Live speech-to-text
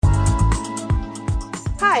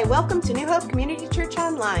Hi, welcome to New Hope Community Church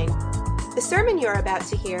Online. The sermon you're about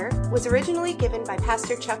to hear was originally given by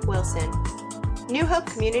Pastor Chuck Wilson. New Hope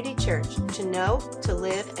Community Church, to know, to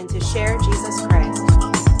live, and to share Jesus Christ.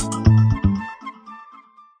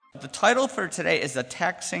 The title for today is A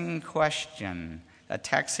Taxing Question. A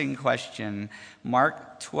Taxing Question,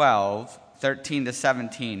 Mark 12, 13 to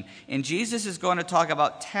 17. And Jesus is going to talk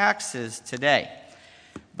about taxes today.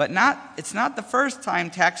 But it's not the first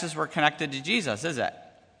time taxes were connected to Jesus, is it?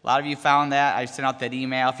 A lot of you found that. I sent out that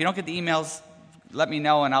email. If you don't get the emails, let me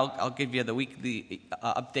know, and I'll give you the weekly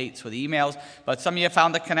updates with emails. But some of you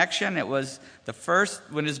found the connection. It was the first,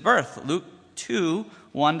 when his birth, Luke 2,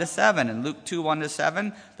 1 to 7. In Luke 2, 1 to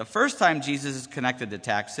 7, the first time Jesus is connected to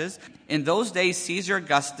taxes. In those days, Caesar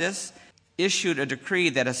Augustus issued a decree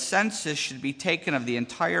that a census should be taken of the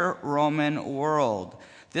entire Roman world.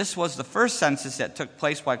 This was the first census that took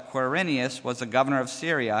place while Quirinius was the governor of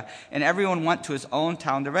Syria, and everyone went to his own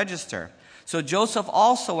town to register. So Joseph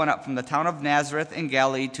also went up from the town of Nazareth in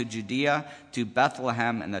Galilee to Judea, to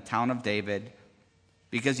Bethlehem in the town of David,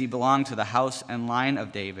 because he belonged to the house and line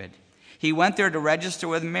of David. He went there to register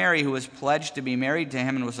with Mary, who was pledged to be married to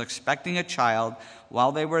him and was expecting a child.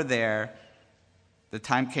 While they were there, the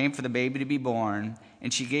time came for the baby to be born,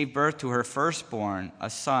 and she gave birth to her firstborn, a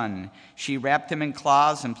son. She wrapped him in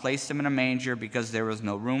cloths and placed him in a manger because there was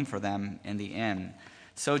no room for them in the inn.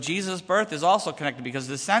 So Jesus' birth is also connected because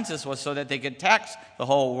the census was so that they could tax the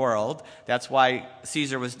whole world. That's why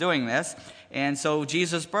Caesar was doing this. And so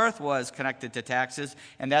Jesus' birth was connected to taxes,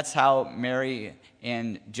 and that's how Mary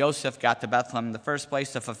and Joseph got to Bethlehem in the first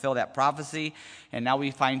place to fulfill that prophecy. And now we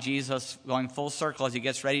find Jesus going full circle as he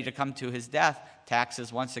gets ready to come to his death.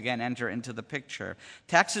 Taxes once again enter into the picture.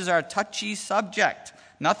 Taxes are a touchy subject.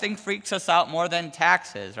 Nothing freaks us out more than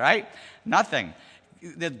taxes, right? Nothing.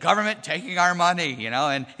 The government taking our money,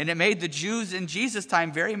 and it made the Jews in Jesus'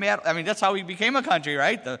 time very mad. I mean, that's how we became a country,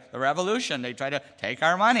 right? The revolution, they tried to take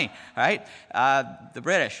our money, right? The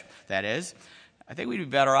British, that is. I think we'd be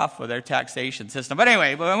better off with their taxation system. But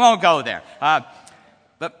anyway, we won't go there.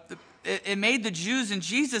 But it made the Jews in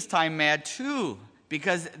Jesus' time mad too,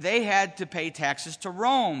 because they had to pay taxes to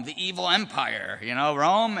Rome, the evil empire.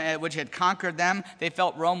 Rome, which had conquered them. They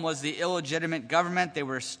felt Rome was the illegitimate government. They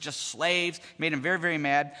were just slaves. Made them very, very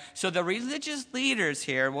mad. So the religious leaders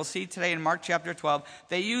here, we'll see today in Mark chapter 12,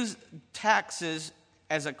 they use taxes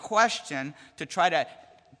as a question to try to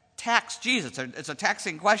tax Jesus. It's a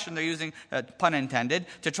taxing question they're using, pun intended,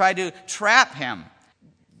 to try to trap him.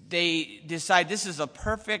 They decide this is a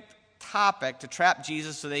perfect topic to trap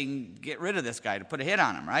Jesus so they can get rid of this guy, to put a hit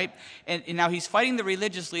on him, right? And now he's fighting the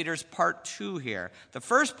religious leaders, part 2 here. The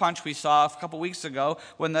first punch we saw a couple weeks ago,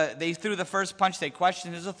 when they threw the first punch, they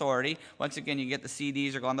questioned his authority. Once again, you get the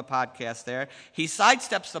CDs or go on the podcast there. He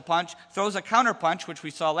sidesteps the punch, throws a counter punch, which we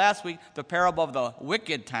saw last week, the parable of the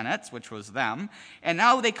wicked tenants, which was them. And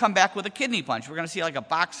now they come back with a kidney punch. We're going to see like a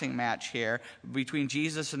boxing match here between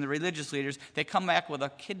Jesus and the religious leaders. They come back with a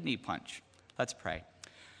kidney punch. Let's pray.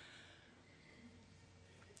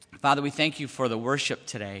 Father, we thank you for the worship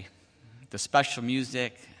today, the special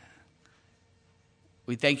music.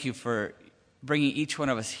 We thank you for bringing each one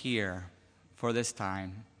of us here for this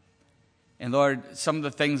time. And Lord, some of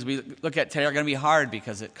the things we look at today are going to be hard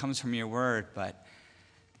because it comes from your word, but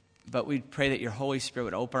we pray that your Holy Spirit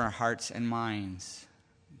would open our hearts and minds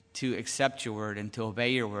to accept your word and to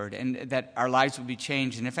obey your word, and that our lives would be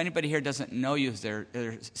changed. And if anybody here doesn't know you as their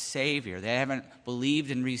Savior, they haven't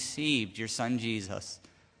believed and received your Son Jesus,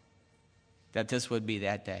 that this would be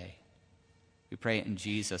that day. We pray it in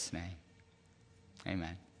Jesus' name.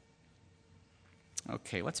 Amen.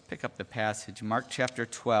 Okay, let's pick up the passage. Mark chapter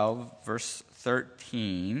 12, verse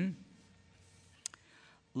 13.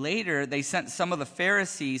 Later, they sent some of the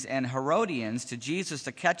Pharisees and Herodians to Jesus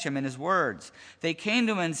to catch him in his words. They came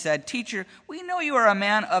to him and said, "Teacher, we know you are a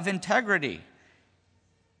man of integrity.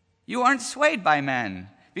 You aren't swayed by men,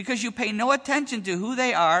 because you pay no attention to who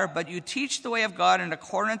they are, but you teach the way of God in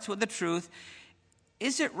accordance with the truth.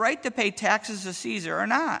 Is it right to pay taxes to Caesar or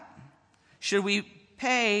not? Should we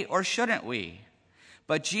pay or shouldn't we?"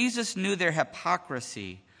 But Jesus knew their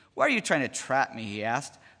hypocrisy. "Why are you trying to trap me?" he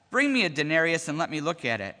asked. "Bring me a denarius and let me look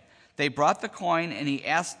at it." They brought the coin, and he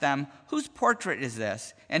asked them, "Whose portrait is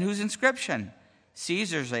this, and whose inscription?"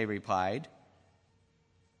 "Caesar's," they replied.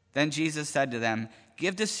 Then Jesus said to them,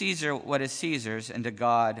 "Give to Caesar what is Caesar's, and to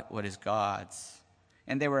God what is God's."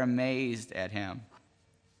 And they were amazed at him.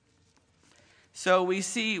 So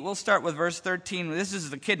we'll start with verse 13. This is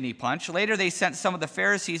the kidney punch. Later they sent some of the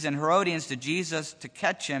Pharisees and Herodians to Jesus to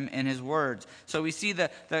catch him in his words. So we see the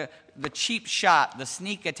cheap shot, the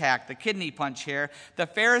sneak attack, the kidney punch here. The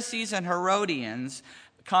Pharisees and Herodians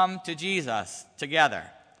come to Jesus together.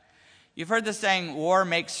 You've heard the saying, war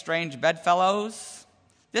makes strange bedfellows.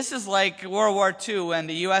 This is like World War II when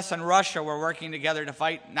the U.S. and Russia were working together to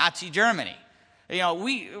fight Nazi Germany. You know,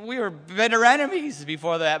 we were bitter enemies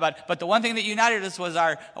before that, but the one thing that united us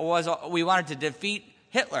was we wanted to defeat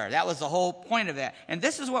Hitler. That was the whole point of that. And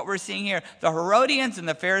this is what we're seeing here. The Herodians and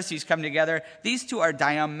the Pharisees come together. These two are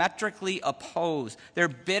diametrically opposed. They're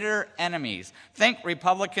bitter enemies. Think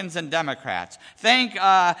Republicans and Democrats. Think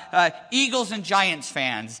Eagles and Giants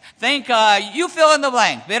fans. Think you fill in the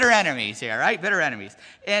blank. Bitter enemies here, right? Bitter enemies.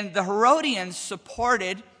 And the Herodians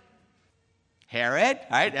supported Herod,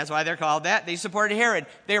 right? That's why they're called that. They supported Herod.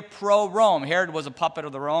 They're pro-Rome. Herod was a puppet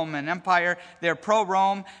of the Roman Empire. They're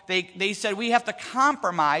pro-Rome. They said we have to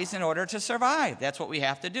compromise in order to survive. That's what we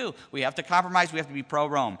have to do. We have to compromise. We have to be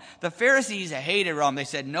pro-Rome. The Pharisees hated Rome. They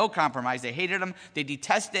said no compromise. They hated him. They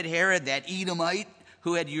detested Herod, that Edomite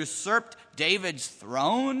who had usurped David's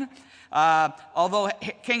throne. Although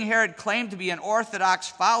King Herod claimed to be an Orthodox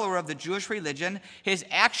follower of the Jewish religion, his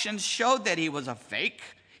actions showed that he was a fake.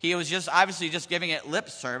 He was obviously just giving it lip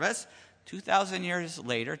service. 2,000 years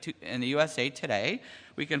later, in the USA today,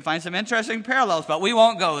 we can find some interesting parallels, but we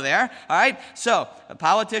won't go there, all right? So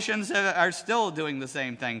politicians are still doing the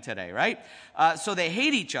same thing today, right? So they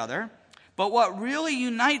hate each other, but what really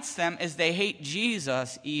unites them is they hate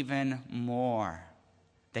Jesus even more.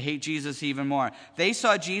 They hate Jesus even more. They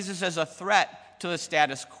saw Jesus as a threat to the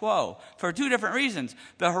status quo for two different reasons.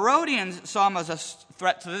 The Herodians saw him as a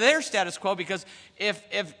threat to their status quo because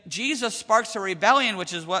if Jesus sparks a rebellion,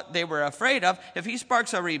 which is what they were afraid of, if he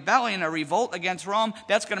sparks a rebellion, a revolt against Rome,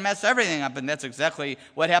 that's going to mess everything up. And that's exactly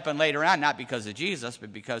what happened later on, not because of Jesus,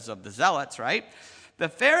 but because of the Zealots, right? The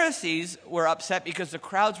Pharisees were upset because the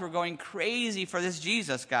crowds were going crazy for this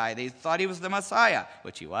Jesus guy. They thought he was the Messiah,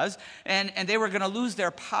 which he was, and they were going to lose their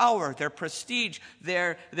power, their prestige,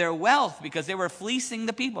 their wealth, because they were fleecing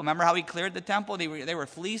the people. Remember how he cleared the temple? They were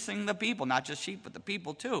fleecing the people, not just sheep, but the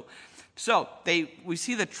people too. So we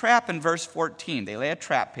see the trap in verse 14. They lay a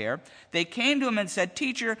trap here. They came to him and said,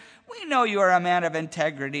 "Teacher, we know you are a man of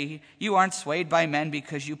integrity. You aren't swayed by men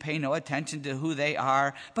because you pay no attention to who they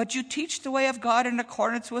are, but you teach the way of God in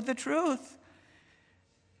accordance with the truth."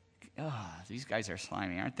 Oh, these guys are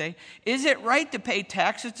slimy, aren't they? Is it right to pay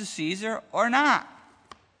taxes to Caesar or not?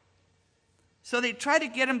 So they try to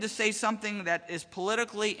get him to say something that is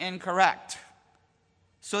politically incorrect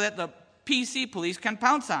so that the PC police can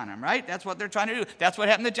pounce on him, right? That's what they're trying to do. That's what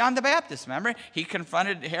happened to John the Baptist, remember? He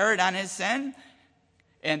confronted Herod on his sin,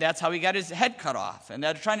 and that's how he got his head cut off. And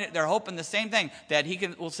they're hoping the same thing, that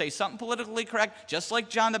will say something politically correct, just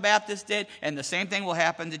like John the Baptist did, and the same thing will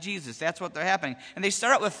happen to Jesus. That's what they're happening. And they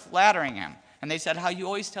start out with flattering him. And they said, how you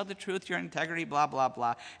always tell the truth, your integrity, blah, blah,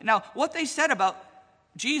 blah. Now, what they said about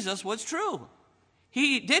Jesus was true.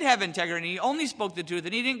 He did have integrity. He only spoke the truth,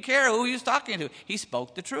 and he didn't care who he was talking to. He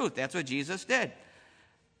spoke the truth. That's what Jesus did.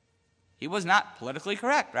 He was not politically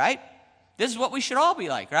correct, right? This is what we should all be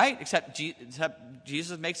like, right? Except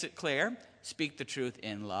Jesus makes it clear. Speak the truth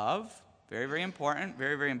in love. Very, very important.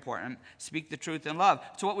 Very, very important. Speak the truth in love.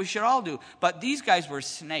 It's what we should all do. But these guys were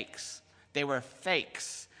snakes. They were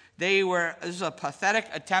fakes. This was a pathetic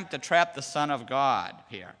attempt to trap the Son of God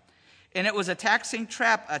here. And it was a taxing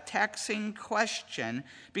trap, a taxing question,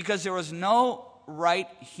 because there was no right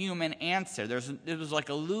human answer. It was like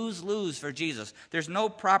a lose-lose for Jesus. There's no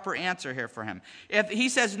proper answer here for him. If he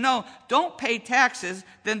says, no, don't pay taxes,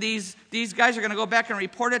 then these guys are going to go back and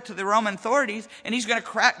report it to the Roman authorities, and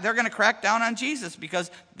they're going to crack down on Jesus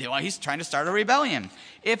because he's trying to start a rebellion.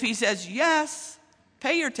 If he says, yes,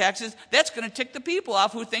 pay your taxes, that's going to tick the people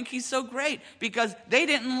off who think he's so great because they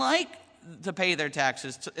didn't like to pay their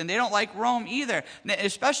taxes, and they don't like Rome either,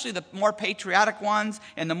 especially the more patriotic ones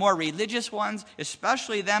and the more religious ones,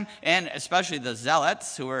 especially them, and especially the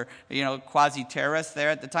Zealots, who were quasi-terrorists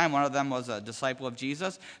there at the time. One of them was a disciple of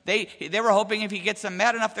Jesus. They were hoping if he gets them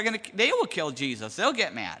mad enough, they will kill Jesus. They'll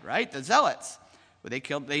get mad, right? The Zealots.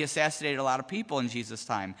 They assassinated a lot of people in Jesus'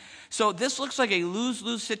 time. So this looks like a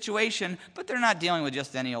lose-lose situation, but they're not dealing with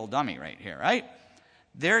just any old dummy right here, right?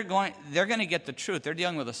 They're going to get the truth. They're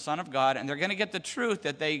dealing with the Son of God, and they're going to get the truth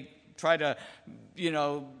that they try to,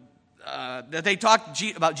 that they talk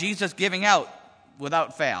about Jesus giving out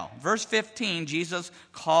without fail. Verse 15, Jesus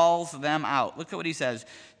calls them out. Look at what he says.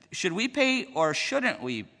 Should we pay or shouldn't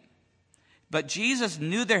we? But Jesus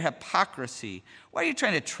knew their hypocrisy. Why are you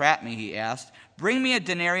trying to trap me, he asked. Bring me a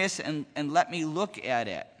denarius and let me look at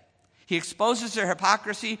it. He exposes their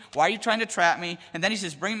hypocrisy. Why are you trying to trap me? And then he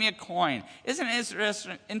says, bring me a coin. Isn't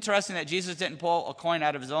it interesting that Jesus didn't pull a coin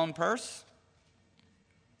out of his own purse?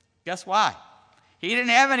 Guess why? He didn't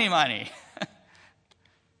have any money.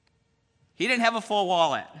 He didn't have a full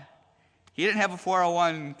wallet. He didn't have a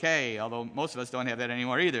 401k, although most of us don't have that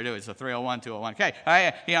anymore either, do we? It's a 301,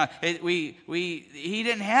 201k. He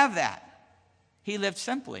didn't have that. He lived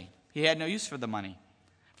simply. He had no use for the money.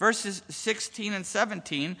 Verses 16 and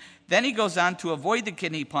 17, then he goes on to avoid the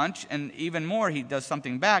kidney punch, and even more, he does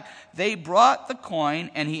something back. They brought the coin,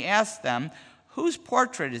 and he asked them, whose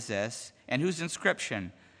portrait is this, and whose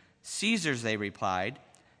inscription? Caesar's, they replied.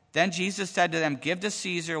 Then Jesus said to them, give to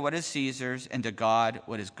Caesar what is Caesar's, and to God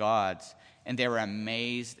what is God's. And they were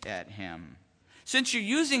amazed at him. Since you're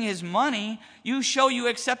using his money, you show you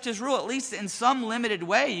accept his rule. At least in some limited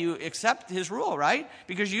way, you accept his rule, right?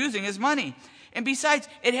 Because you're using his money. And besides,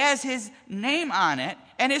 it has his name on it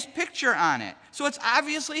and his picture on it. So it's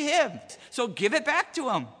obviously him. So give it back to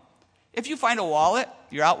him. If you find a wallet,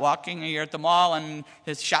 you're out walking, and you're at the mall, and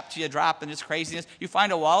his shop to you drop, and this craziness, you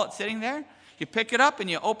find a wallet sitting there, you pick it up, and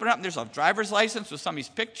you open it up, and there's a driver's license with somebody's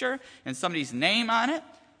picture and somebody's name on it.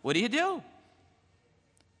 What do?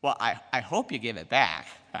 Well, I hope you give it back,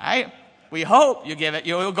 right? We hope you give it.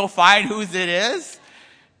 You'll go find whose it is.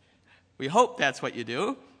 We hope that's what you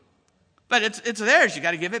do. But it's theirs. You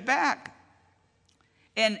got to give it back.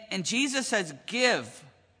 And Jesus says give,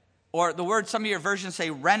 or the word, some of your versions say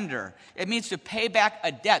render. It means to pay back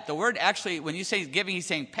a debt. The word actually, when you say giving, he's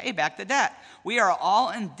saying pay back the debt. We are all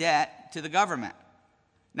in debt to the government.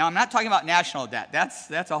 Now, I'm not talking about national debt. That's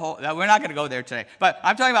a whole, we're not going to go there today. But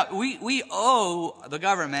I'm talking about we owe the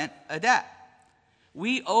government a debt.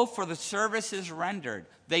 We owe for the services rendered.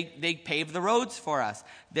 They pave the roads for us.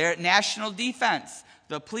 Their national defense,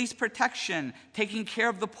 the police protection, taking care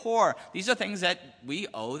of the poor. These are things that we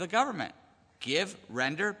owe the government. Give,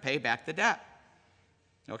 render, pay back the debt.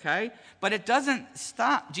 Okay? But it doesn't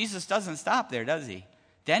stop. Jesus doesn't stop there, does he?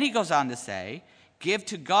 Then he goes on to say, give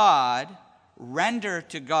to God, render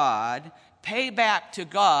to God, pay back to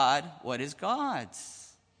God what is God's.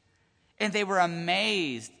 And they were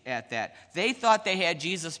amazed at that. They thought they had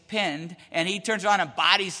Jesus pinned, and he turns around and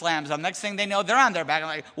body slams them. Next thing they know, they're on their back. I'm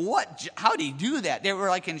like, what? How did he do that? They were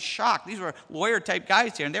like in shock. These were lawyer-type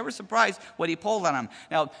guys here, and they were surprised what he pulled on them.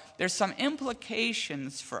 Now, there's some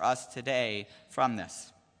implications for us today from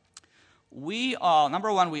this.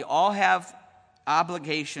 Number one, we all have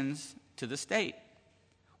obligations to the state.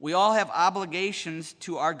 We all have obligations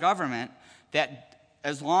to our government that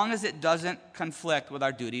as long as it doesn't conflict with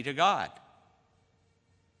our duty to God.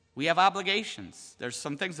 We have obligations. There's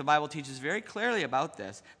some things the Bible teaches very clearly about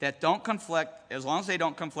this that don't conflict, as long as they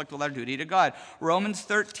don't conflict with our duty to God. Romans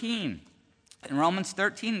 13. In Romans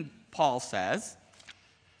 13, Paul says,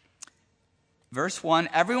 verse 1,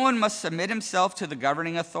 everyone must submit himself to the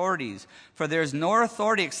governing authorities, for there is no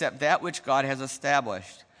authority except that which God has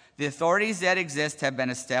established. The authorities that exist have been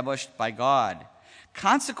established by God.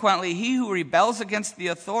 Consequently, he who rebels against the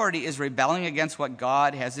authority is rebelling against what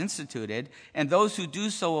God has instituted, and those who do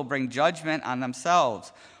so will bring judgment on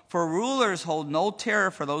themselves. For rulers hold no terror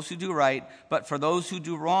for those who do right, but for those who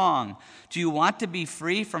do wrong. Do you want to be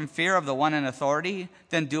free from fear of the one in authority?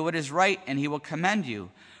 Then do what is right, and he will commend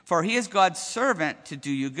you. For he is God's servant to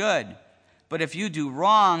do you good. But if you do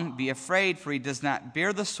wrong, be afraid, for he does not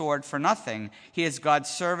bear the sword for nothing. He is God's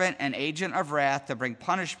servant and agent of wrath to bring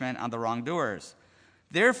punishment on the wrongdoers.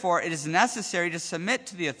 Therefore, it is necessary to submit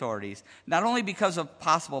to the authorities, not only because of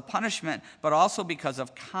possible punishment, but also because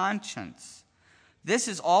of conscience. This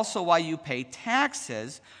is also why you pay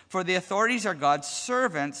taxes, for the authorities are God's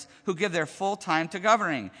servants who give their full time to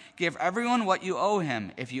governing. Give everyone what you owe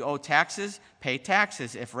him. If you owe taxes, pay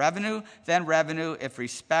taxes. If revenue, then revenue. If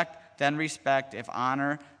respect, then respect. If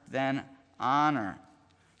honor, then honor.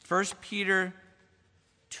 1 Peter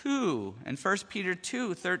 2, in 1 Peter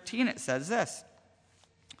 2:13, it says this.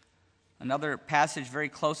 Another passage very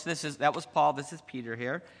close to this that was Paul, this is Peter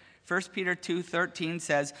here. 1 Peter 2:13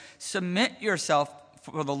 says, submit yourself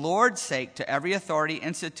for the Lord's sake to every authority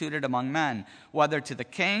instituted among men, whether to the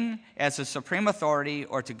king as the supreme authority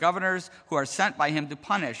or to governors who are sent by him to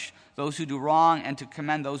punish those who do wrong and to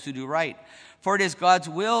commend those who do right. For it is God's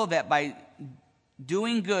will that by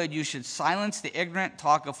doing good you should silence the ignorant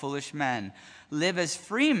talk of foolish men. Live as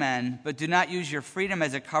free men, but do not use your freedom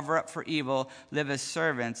as a cover-up for evil. Live as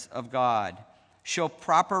servants of God. Show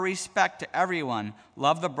proper respect to everyone.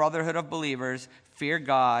 Love the brotherhood of believers. Fear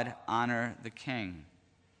God. Honor the king.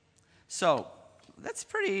 So, that's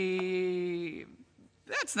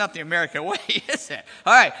not the American way, is it?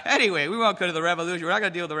 All right, anyway, we won't go to the revolution. We're not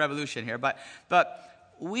going to deal with the revolution here, but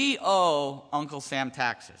we owe Uncle Sam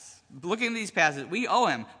taxes. Looking at these passages, we owe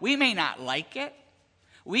him. We may not like it.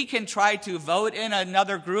 We can try to vote in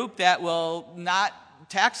another group that will not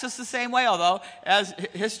taxes the same way, although as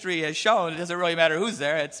history has shown, it doesn't really matter who's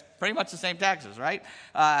there. It's pretty much the same taxes, right?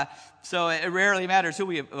 So it rarely matters who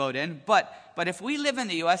we vote in. But if we live in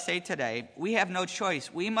the USA today, we have no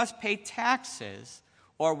choice. We must pay taxes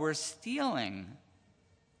or we're stealing.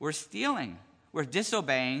 We're stealing. We're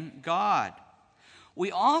disobeying God.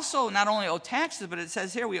 We also not only owe taxes, but it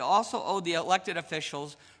says here we also owe the elected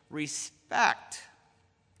officials respect.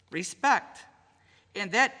 Respect.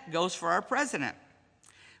 And that goes for our president.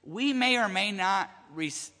 We may or may not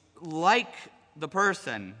like the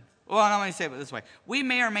person. Well, let me say it this way. We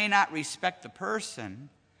may or may not respect the person,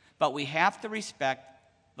 but we have to respect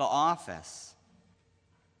the office.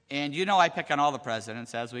 And you know I pick on all the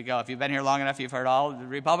presidents as we go. If you've been here long enough, you've heard all the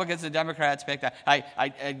Republicans and Democrats pick on.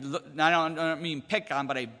 I don't mean pick on,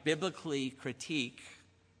 but I biblically critique.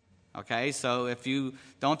 Okay, so if you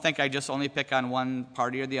don't think I just only pick on one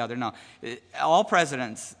party or the other, no. All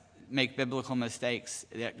presidents make biblical mistakes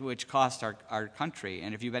which cost our country.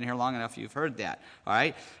 And if you've been here long enough, you've heard that. All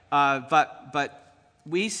right? But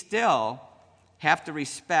we still have to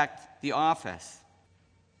respect the office.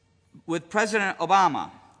 With President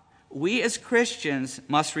Obama, we as Christians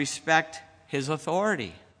must respect his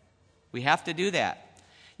authority. We have to do that.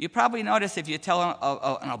 You probably notice if you tell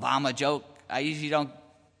an Obama joke, I usually don't,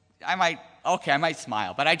 I might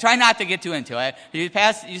smile, but I try not to get too into it.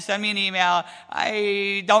 You send me an email,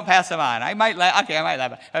 I don't pass them on. I might laugh,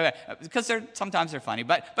 because sometimes they're funny.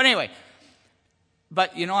 But anyway,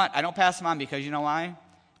 but you know what? I don't pass them on because you know why?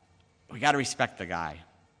 We got to respect the guy.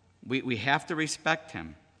 We have to respect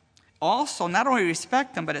him. Also, not only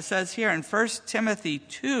respect him, but it says here in 1 Timothy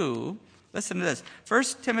 2, listen to this. 1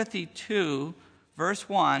 Timothy 2, verse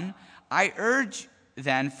 1, I urge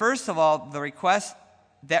then, first of all,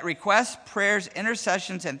 that requests, prayers,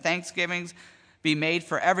 intercessions, and thanksgivings be made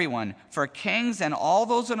for everyone, for kings and all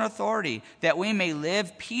those in authority, that we may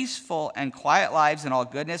live peaceful and quiet lives in all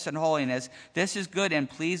goodness and holiness. This is good and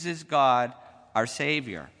pleases God, our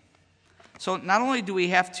Savior. So not only do we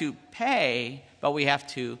have to pay, but we have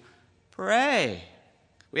to pray.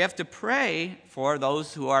 We have to pray for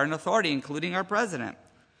those who are in authority, including our president.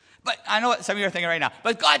 But I know what some of you are thinking right now,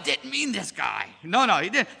 but God didn't mean this guy. No, he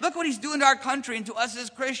didn't. Look what he's doing to our country and to us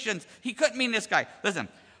as Christians. He couldn't mean this guy. Listen,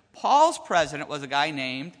 Paul's president was a guy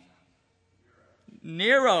named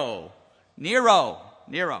Nero.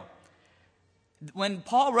 When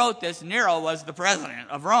Paul wrote this, Nero was the president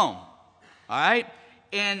of Rome. All right?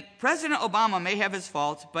 And President Obama may have his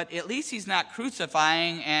faults, but at least he's not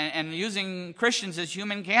crucifying and using Christians as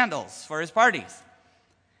human candles for his parties.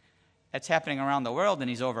 That's happening around the world, and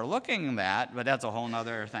he's overlooking that, but that's a whole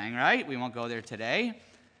other thing, right? We won't go there today.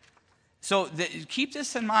 So keep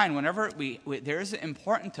this in mind whenever there is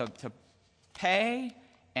important to pay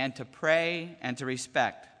and to pray and to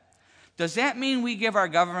respect. Does that mean we give our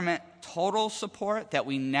government total support, that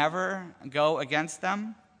we never go against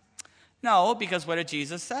them? No, because what did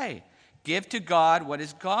Jesus say? Give to God what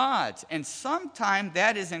is God's. And sometimes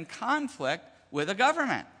that is in conflict with a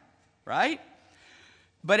government, right?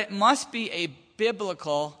 But it must be a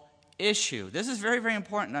biblical issue. This is very, very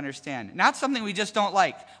important to understand. Not something we just don't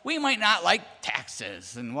like. We might not like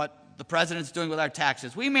taxes and what the president's doing with our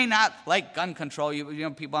taxes. We may not like gun control. You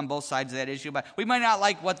know, people on both sides of that issue. But we might not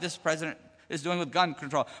like what this president is doing with gun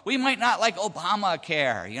control. We might not like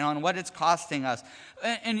Obamacare, and what it's costing us.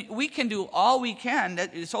 And we can do all we can.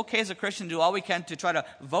 It's okay as a Christian to do all we can to try to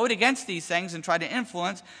vote against these things and try to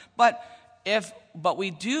influence. But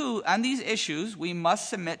we do, on these issues, we must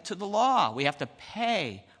submit to the law. We have to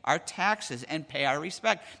pay our taxes and pay our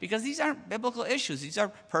respect, because these aren't biblical issues. These are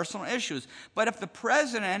personal issues. But if the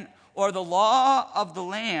president or the law of the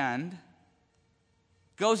land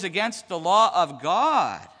goes against the law of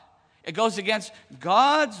God, it goes against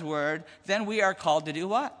God's word, then we are called to do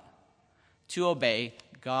what? To obey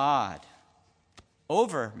God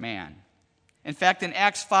over man. In fact, in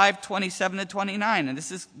Acts 5:27-29, and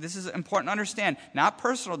this is important to understand, not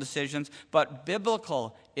personal decisions, but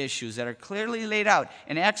biblical issues that are clearly laid out.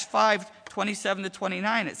 In Acts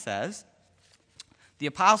 5:27-29, it says, the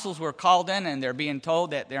apostles were called in, and they're being told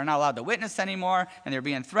that they're not allowed to witness anymore, and they're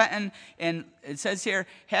being threatened. And it says here,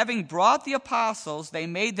 having brought the apostles, they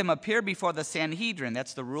made them appear before the Sanhedrin,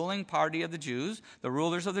 that's the ruling party of the Jews, the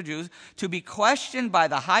rulers of the Jews, to be questioned by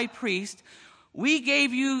the high priest. We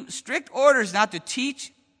gave you strict orders not to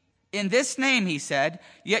teach in this name, he said,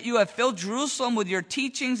 yet you have filled Jerusalem with your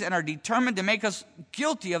teachings and are determined to make us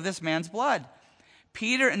guilty of this man's blood.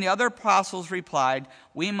 Peter and the other apostles replied,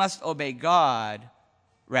 we must obey God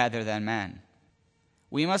rather than men.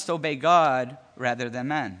 We must obey God rather than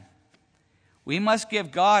men. We must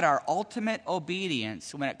give God our ultimate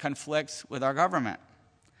obedience when it conflicts with our government.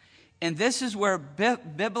 And this is where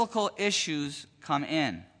biblical issues come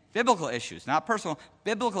in. Biblical issues, not personal,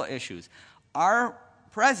 biblical issues. Our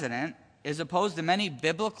president is opposed to many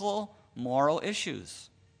biblical moral issues.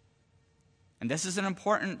 And this is an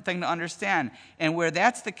important thing to understand. And where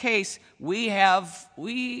that's the case, we have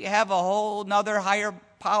a whole nother higher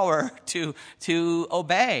power to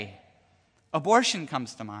obey. Abortion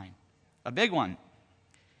comes to mind, a big one.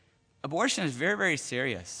 Abortion is very, very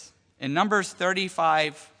serious. In Numbers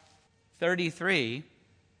 35:33,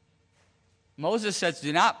 Moses says,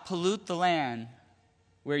 "Do not pollute the land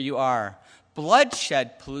where you are.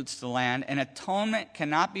 Bloodshed pollutes the land, and atonement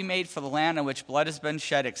cannot be made for the land on which blood has been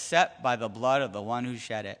shed except by the blood of the one who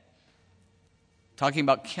shed it." Talking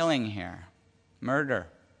about killing here, murder,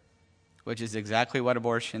 which is exactly what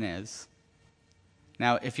abortion is.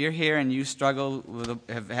 Now, if you're here and you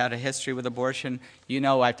have had a history with abortion, you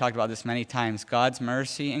know I've talked about this many times. God's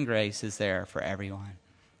mercy and grace is there for everyone.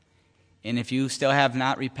 And if you still have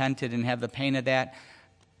not repented and have the pain of that,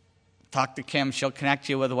 talk to Kim. She'll connect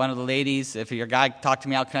you with one of the ladies. If you're a guy, talk to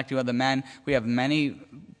me. I'll connect you with the men. We have many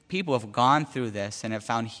people who have gone through this and have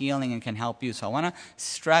found healing and can help you. So I want to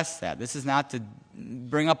stress that. This is not to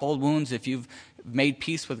bring up old wounds if you've made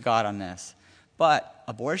peace with God on this. But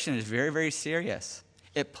abortion is very, very serious.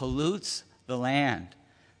 It pollutes the land.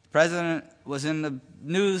 The president was in the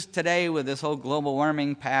news today with this whole global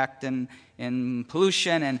warming pact and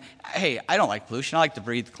pollution. And hey, I don't like pollution. I like to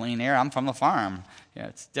breathe clean air. I'm from the farm. Yeah,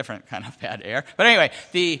 it's different kind of bad air. But anyway,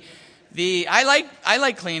 I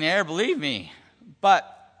like clean air, believe me. But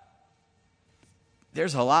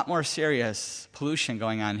there's a lot more serious pollution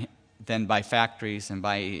going on than by factories and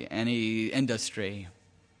by any industry.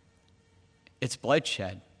 It's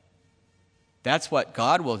bloodshed. That's what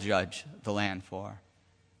God will judge the land for.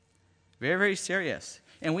 Very, very serious.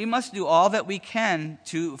 And we must do all that we can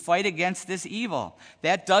to fight against this evil.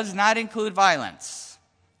 That does not include violence.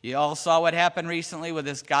 You all saw what happened recently with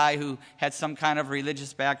this guy who had some kind of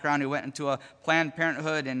religious background who went into a Planned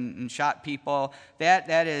Parenthood and shot people.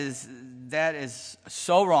 That is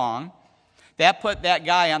so wrong. That put that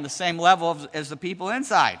guy on the same level as the people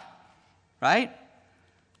inside, right?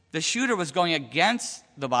 The shooter was going against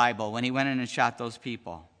the Bible when he went in and shot those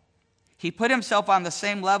people. He put himself on the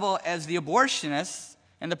same level as the abortionists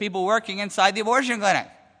and the people working inside the abortion clinic.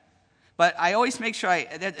 But I always make sure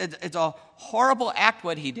it's a horrible act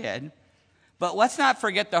what he did. But let's not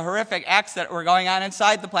forget the horrific acts that were going on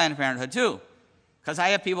inside the Planned Parenthood too. Because I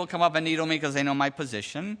have people come up and needle me because they know my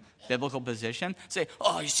position, biblical position. Say,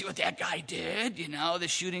 "Oh, you see what that guy did? You know, the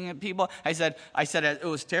shooting at people." I said it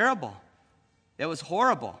was terrible. It was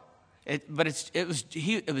horrible. It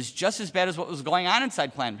was just as bad as what was going on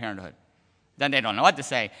inside Planned Parenthood. Then they don't know what to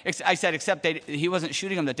say. I said, except he wasn't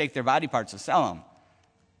shooting them to take their body parts to sell them.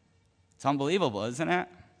 It's unbelievable, isn't it?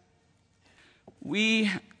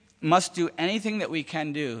 We must do anything that we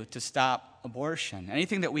can do to stop abortion.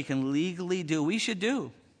 Anything that we can legally do, we should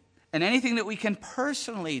do. And anything that we can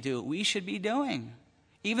personally do, we should be doing.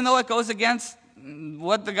 Even though it goes against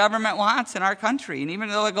what the government wants in our country, and even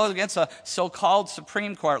though it goes against a so-called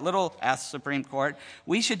Supreme Court, little s Supreme Court,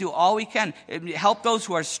 we should do all we can. Help those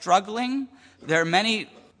who are struggling. There are many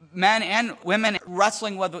men and women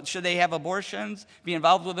wrestling with should they have abortions, be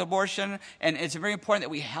involved with abortion. And it's very important that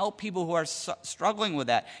we help people who are struggling with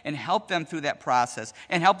that and help them through that process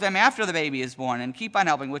and help them after the baby is born and keep on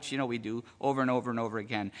helping, which, we do over and over and over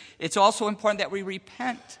again. It's also important that we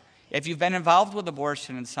repent. If you've been involved with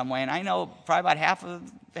abortion in some way, and I know probably about half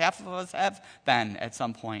of us have been at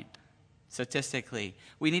some point, statistically.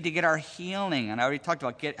 We need to get our healing. And I already talked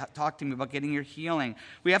about talk to me about getting your healing.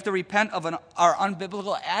 We have to repent of our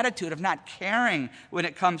unbiblical attitude of not caring when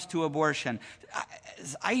it comes to abortion.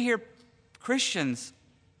 I hear Christians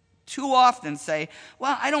too often say,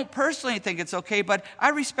 "Well, I don't personally think it's okay, but I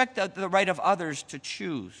respect the right of others to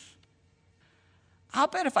choose." I'll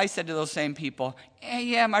bet if I said to those same people,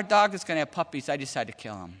 "Yeah, my dog is going to have puppies, I decided to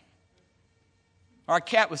kill him." Or our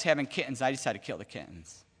cat was having kittens, I decided to kill the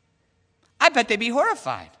kittens. I bet they'd be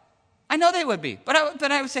horrified. I know they would be. But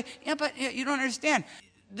I would say, "Yeah, but you don't understand.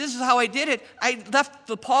 This is how I did it. I left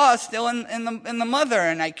the paws still in the mother,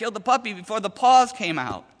 and I killed the puppy before the paws came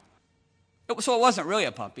out." So it wasn't really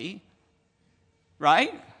a puppy,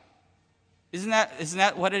 right? Isn't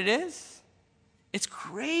that what it is? It's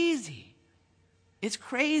crazy. It's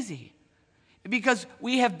crazy. Because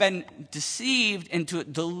we have been deceived into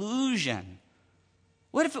delusion.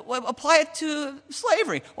 What if apply it to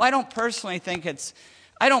slavery? Well, I don't personally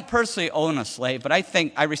own a slave, but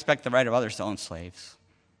I respect the right of others to own slaves.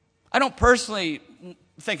 I wouldn't personally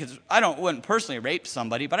rape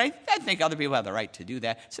somebody, but I think other people have the right to do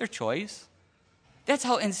that. It's their choice. That's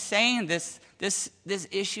how insane this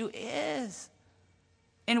issue is.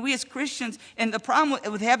 And we as Christians, and the problem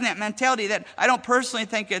with having that mentality that I don't personally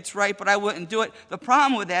think it's right, but I wouldn't do it, the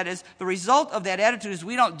problem with that is the result of that attitude is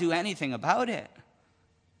we don't do anything about it.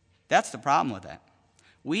 That's the problem with that.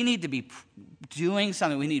 We need to be doing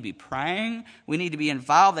something. We need to be praying. We need to be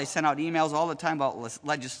involved. They send out emails all the time about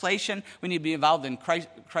legislation. We need to be involved in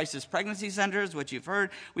crisis pregnancy centers, which you've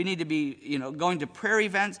heard. We need to be, going to prayer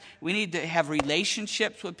events. We need to have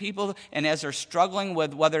relationships with people, and as they're struggling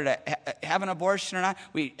with whether to have an abortion or not,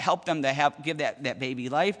 we help them to give that baby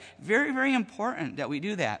life. Very, very important that we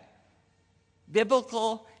do that.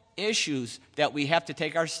 Biblical issues that we have to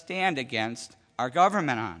take our stand against our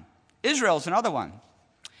government on. Israel's another one.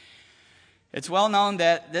 It's well known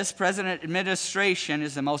that this present administration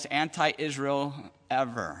is the most anti-Israel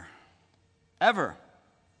ever. Ever.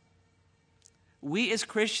 We as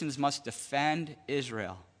Christians must defend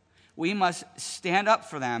Israel. We must stand up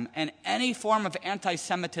for them, and any form of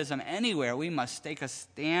anti-Semitism anywhere, we must take a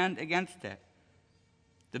stand against it.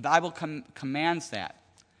 The Bible commands that.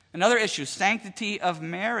 Another issue, sanctity of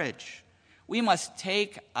marriage. We must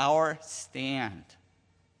take our stand.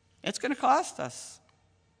 It's going to cost us.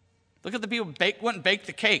 Look at the people who wouldn't bake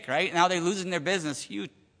the cake, right? Now they're losing their business,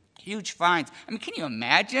 huge fines. I mean, can you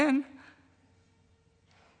imagine?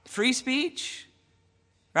 Free speech,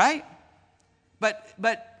 right? But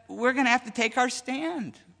we're going to have to take our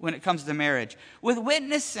stand when it comes to marriage. With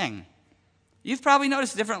witnessing, you've probably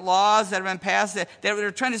noticed different laws that have been passed that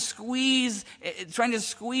are trying to squeeze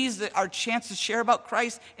our chance to share about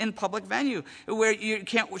Christ in public venue, where you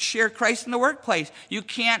can't share Christ in the workplace. You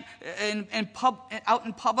can't out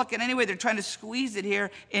in public in any way. They're trying to squeeze it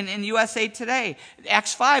here in USA Today.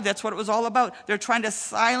 Acts 5, that's what it was all about. They're trying to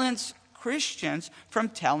silence Christians from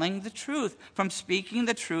telling the truth, from speaking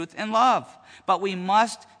the truth in love. But we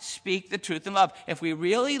must speak the truth in love. If we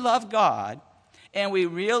really love God, and we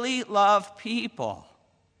really love people.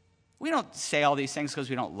 We don't say all these things because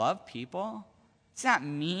we don't love people. It's not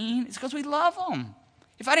mean. It's because we love them.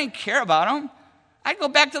 If I didn't care about them, I'd go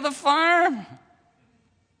back to the farm.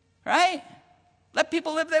 Right? Let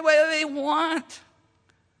people live the way they want.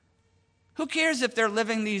 Who cares if they're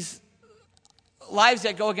living these lives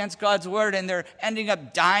that go against God's word and they're ending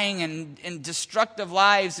up dying in destructive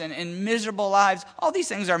lives and miserable lives? All these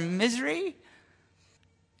things are misery.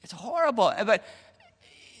 It's horrible. But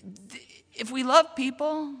if we love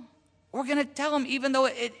people, we're going to tell them, even though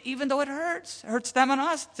it hurts them and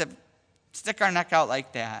us to stick our neck out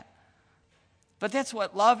like that. But that's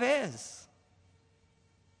what love is.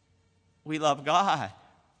 We love God.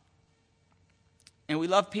 And we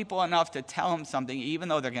love people enough to tell them something, even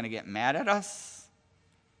though they're going to get mad at us,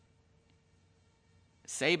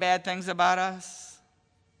 say bad things about us.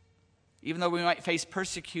 Even though we might face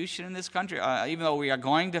persecution in this country, even though we are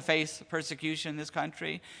going to face persecution in this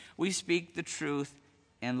country, we speak the truth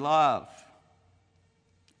in love.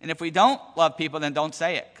 And if we don't love people, then don't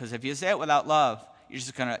say it. Because if you say it without love,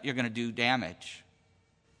 you're gonna do damage.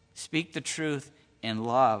 Speak the truth in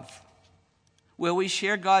love. Will we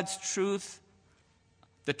share God's truth,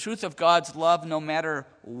 the truth of God's love, no matter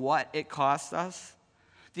what it costs us?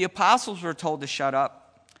 The apostles were told to shut up.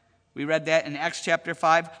 We read that in Acts chapter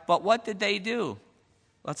 5. But what did they do?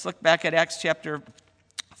 Let's look back at Acts chapter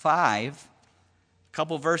 5. A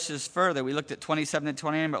couple verses further. We looked at 27 and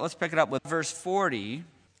 29, but let's pick it up with verse 40,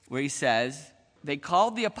 where he says, they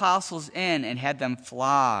called the apostles in and had them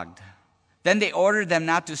flogged. Then they ordered them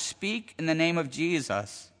not to speak in the name of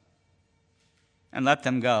Jesus and let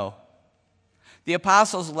them go. The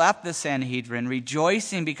apostles left the Sanhedrin,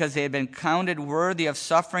 rejoicing because they had been counted worthy of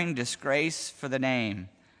suffering disgrace for the name.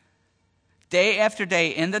 Day after day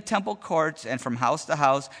in the temple courts and from house to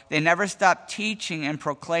house, they never stopped teaching and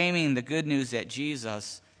proclaiming the good news that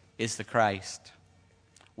Jesus is the Christ.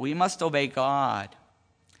 We must obey God.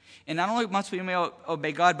 And not only must we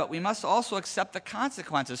obey God, but we must also accept the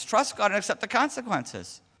consequences. Trust God and accept the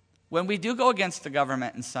consequences. When we do go against the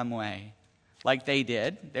government in some way, like they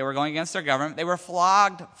did, they were going against their government, they were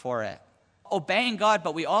flogged for it. Obeying God,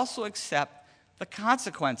 but we also accept the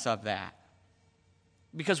consequence of that.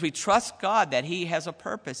 Because we trust God that He has a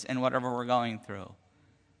purpose in whatever we're going through.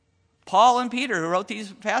 Paul and Peter, who wrote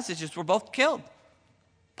these passages, were both killed.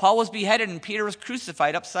 Paul was beheaded and Peter was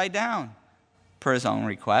crucified upside down per his own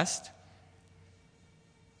request.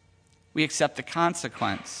 We accept the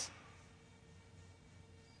consequence.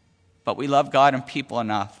 But we love God and people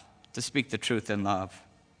enough to speak the truth in love.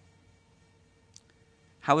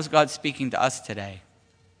 How is God speaking to us today?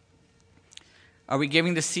 Are we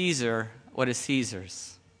giving to Caesar what is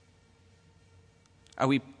Caesar's? Are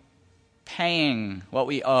we paying what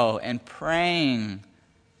we owe and praying?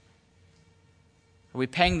 Are we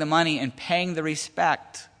paying the money and paying the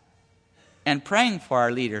respect and praying for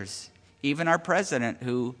our leaders, even our president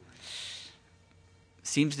who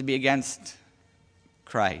seems to be against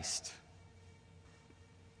Christ?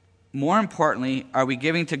 More importantly, are we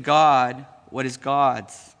giving to God what is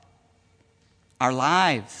God's? Our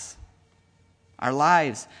lives,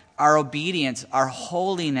 our obedience, our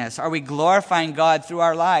holiness. Are we glorifying God through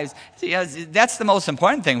our lives? See, that's the most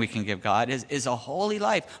important thing we can give God is a holy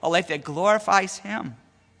life, a life that glorifies Him.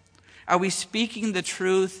 Are we speaking the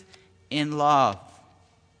truth in love?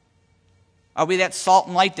 Are we that salt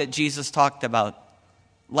and light that Jesus talked about?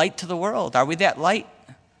 Light to the world. Are we that light?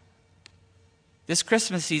 This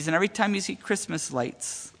Christmas season, every time you see Christmas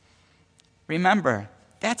lights, remember,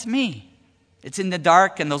 that's me. It's in the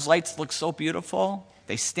dark, and those lights look so beautiful.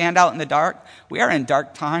 They stand out in the dark. We are in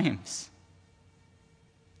dark times.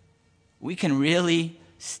 We can really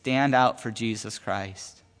stand out for Jesus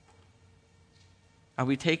Christ. Are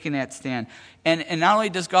we taking that stand? And not only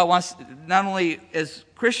does God want, not only as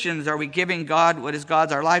Christians are we giving God what is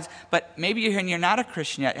God's, our lives, but maybe you're here and you're not a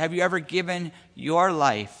Christian yet. Have you ever given your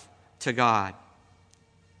life to God?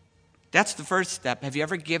 That's the first step. Have you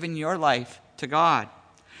ever given your life to God?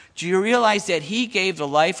 Do you realize that He gave the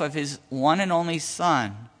life of His one and only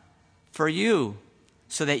Son for you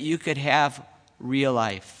so that you could have real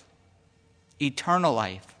life, eternal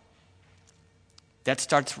life? That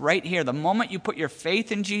starts right here. The moment you put your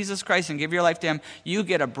faith in Jesus Christ and give your life to Him, you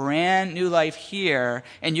get a brand new life here,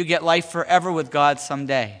 and you get life forever with God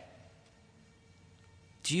someday.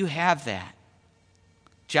 Do you have that?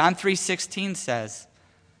 John 3:16 says,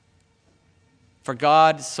 "For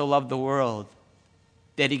God so loved the world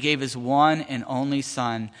that He gave His one and only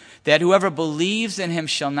Son, that whoever believes in Him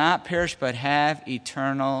shall not perish but have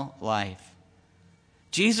eternal life."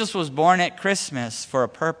 Jesus was born at Christmas for a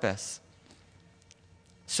purpose,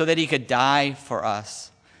 so that He could die for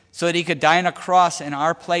us, so that He could die on a cross in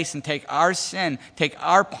our place and take our sin, take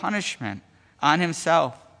our punishment on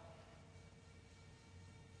Himself.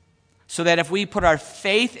 So that if we put our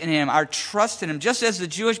faith in Him, our trust in Him, just as the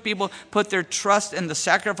Jewish people put their trust in the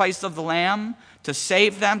sacrifice of the Lamb to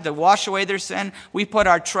save them, to wash away their sin, we put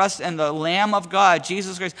our trust in the Lamb of God,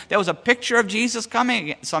 Jesus Christ. That was a picture of Jesus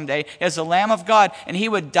coming someday as the Lamb of God, and He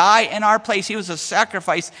would die in our place. He was a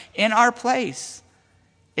sacrifice in our place.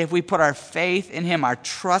 If we put our faith in Him, our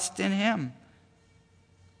trust in Him.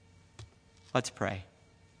 Let's pray.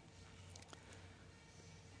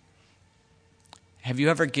 Have you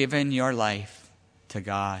ever given your life to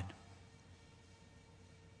God?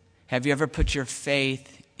 Have you ever put your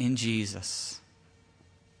faith in Jesus?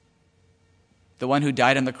 The one who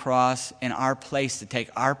died on the cross in our place to take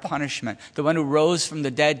our punishment. The one who rose from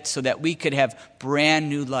the dead so that we could have brand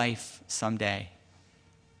new life someday.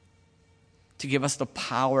 To give us the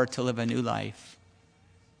power to live a new life.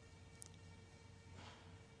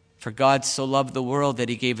 For God so loved the world that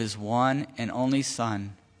He gave His one and only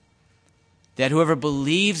Son, that whoever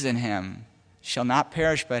believes in Him shall not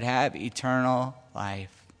perish but have eternal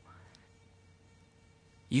life.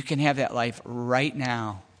 You can have that life right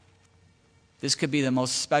now. This could be the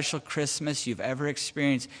most special Christmas you've ever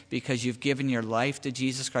experienced because you've given your life to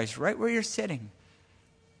Jesus Christ right where you're sitting.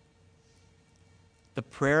 The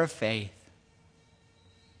prayer of faith.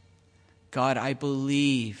 God, I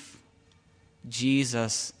believe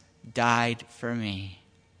Jesus died for me.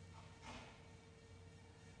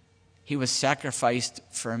 He was sacrificed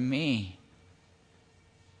for me.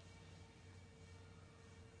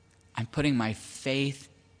 I'm putting my faith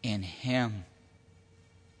in Him.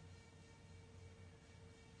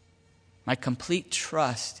 My complete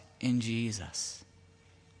trust in Jesus.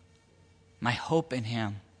 My hope in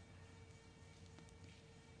Him.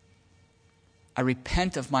 I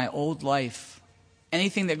repent of my old life.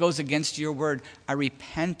 Anything that goes against your word, I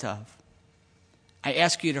repent of. I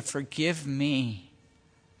ask you to forgive me.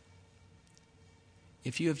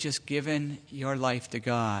 If you have just given your life to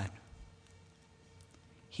God,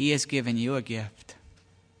 He has given you a gift.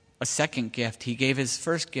 A second gift. He gave His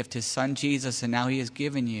first gift, His Son Jesus, and now He has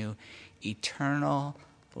given you eternal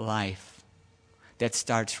life that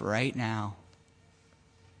starts right now.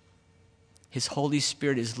 His Holy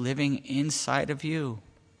Spirit is living inside of you,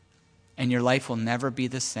 and your life will never be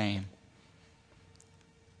the same.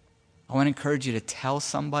 I want to encourage you to tell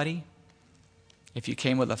somebody. If you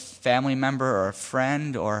came with a family member or a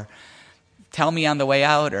friend, or tell me on the way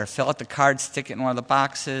out, or fill out the card, stick it in one of the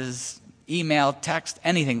boxes, email, text,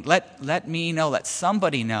 anything. Let me know, let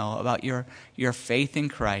somebody know about your faith in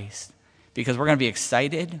Christ. Because we're going to be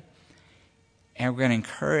excited, and we're going to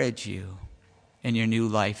encourage you in your new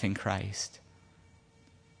life in Christ.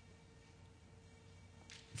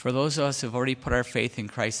 For those of us who have already put our faith in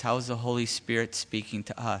Christ, how is the Holy Spirit speaking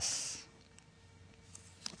to us?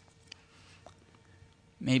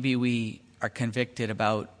 Maybe we are convicted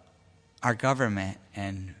about our government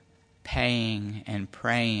and paying and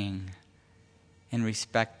praying and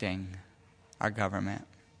respecting our government.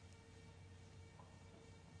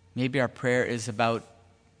 Maybe our prayer is about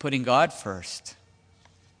putting God first.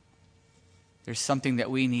 There's something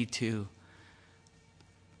that we need to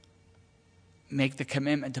make the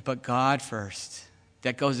commitment to put God first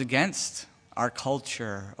that goes against our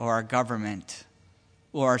culture or our government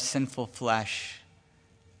or our sinful flesh.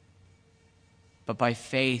 But by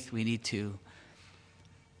faith, we need to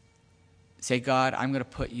say, God, I'm going to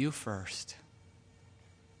put you first.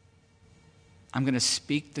 I'm going to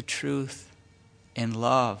speak the truth in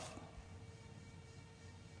love.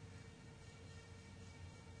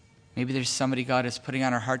 Maybe there's somebody God is putting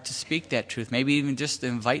on our heart to speak that truth. Maybe even just to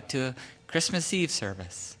invite to a Christmas Eve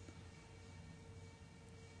service.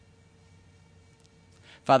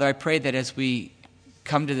 Father, I pray that as we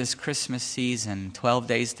come to this Christmas season, 12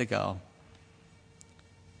 days to go,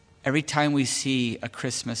 every time we see a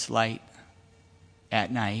Christmas light at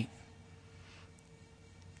night,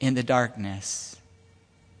 in the darkness,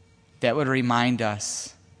 that would remind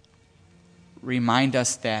us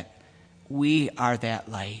that we are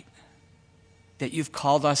that light, that you've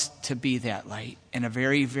called us to be that light in a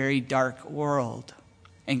very, very dark world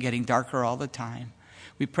and getting darker all the time.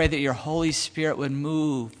 We pray that your Holy Spirit would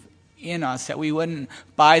move in us, that we wouldn't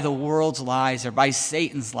buy the world's lies or buy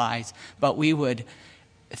Satan's lies, but we would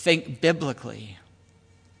think biblically,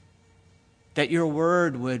 that your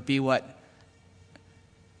word would be what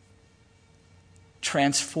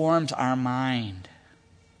transforms our mind.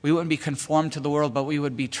 We wouldn't be conformed to the world, but we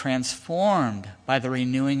would be transformed by the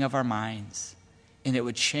renewing of our minds. And it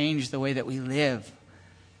would change the way that we live.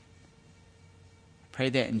 Pray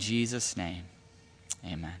that in Jesus' name.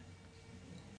 Amen.